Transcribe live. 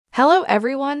Hello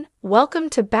everyone, welcome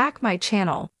to back my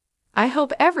channel. I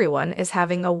hope everyone is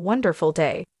having a wonderful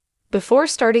day. Before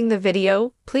starting the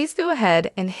video, please go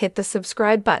ahead and hit the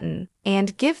subscribe button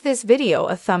and give this video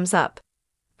a thumbs up.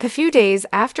 A few days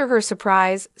after her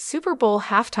surprise Super Bowl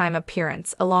halftime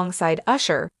appearance alongside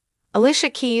Usher, Alicia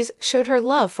Keys showed her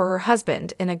love for her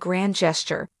husband in a grand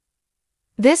gesture.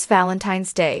 This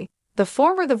Valentine's Day, the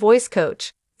former The Voice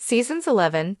coach, seasons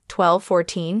 11, 12,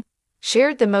 14,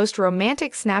 shared the most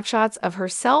romantic snapshots of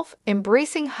herself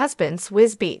embracing husband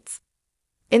Swizz Beatz.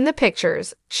 In the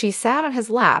pictures, she sat on his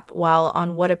lap while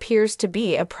on what appears to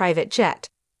be a private jet.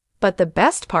 But the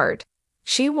best part,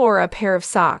 she wore a pair of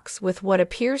socks with what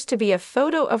appears to be a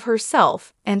photo of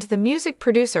herself and the music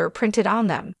producer printed on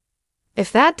them.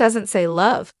 If that doesn't say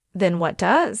love, then what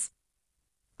does?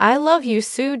 I love you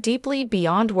so deeply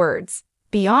beyond words,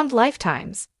 beyond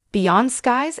lifetimes, beyond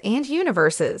skies and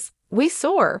universes. We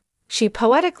soar, she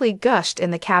poetically gushed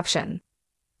in the caption.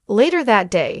 Later that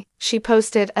day, she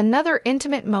posted another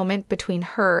intimate moment between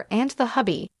her and the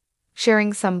hubby,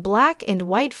 sharing some black and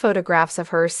white photographs of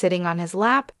her sitting on his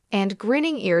lap and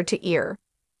grinning ear to ear.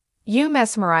 You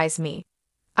mesmerize me.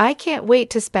 I can't wait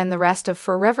to spend the rest of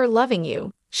forever loving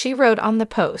you, she wrote on the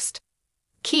post.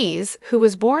 Keys, who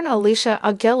was born Alicia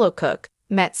Cook,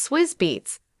 met Swizz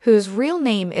Beatz, whose real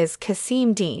name is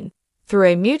Kasim Dean, through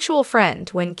a mutual friend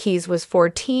when Keys was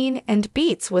 14 and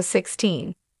Beatz was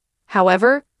 16.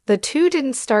 However, the two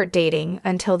didn't start dating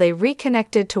until they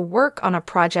reconnected to work on a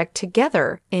project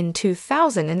together in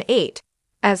 2008,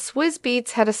 as Swizz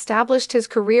Beatz had established his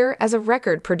career as a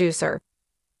record producer.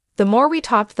 The more we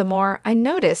talked, the more I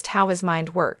noticed how his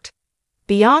mind worked.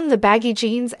 Beyond the baggy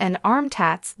jeans and arm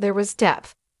tats, there was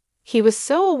depth. He was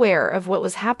so aware of what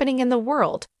was happening in the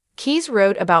world. Keys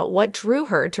wrote about what drew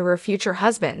her to her future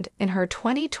husband in her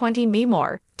 2020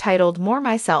 memoir titled More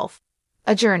Myself,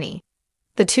 A Journey.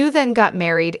 The two then got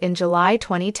married in July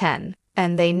 2010,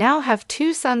 and they now have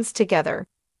two sons together,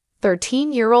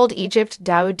 13-year-old Egypt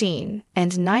Daoud Dean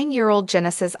and 9-year-old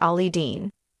Genesis Ali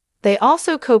Dean. They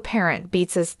also co-parent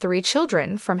Beatz's 3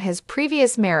 children from his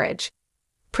previous marriage: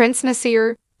 Prince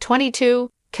Nasir, 22,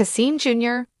 Kasim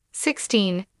Jr.,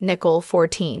 16, Nicole,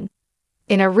 14.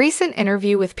 In a recent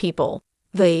interview with People,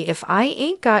 the If I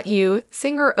Ain't Got You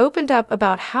singer opened up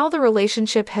about how the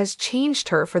relationship has changed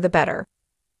her for the better.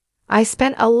 I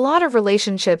spent a lot of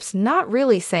relationships not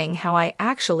really saying how I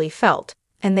actually felt,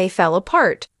 and they fell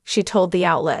apart, she told the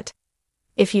outlet.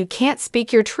 If you can't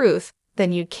speak your truth,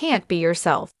 then you can't be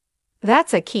yourself.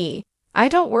 That's a key. I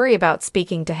don't worry about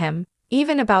speaking to him,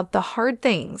 even about the hard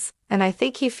things, and I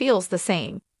think he feels the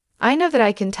same. I know that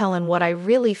I can tell him what I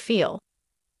really feel.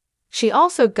 She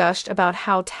also gushed about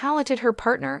how talented her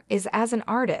partner is as an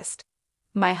artist.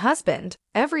 My husband,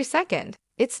 every second,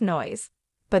 it's noise.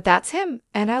 But that's him,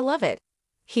 and I love it.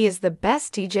 He is the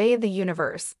best DJ in the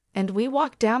universe, and we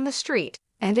walk down the street,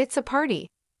 and it's a party.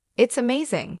 It's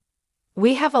amazing.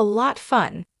 We have a lot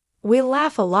fun. We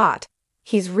laugh a lot.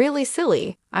 He's really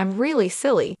silly, I'm really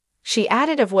silly, she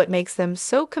added of what makes them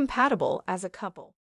so compatible as a couple.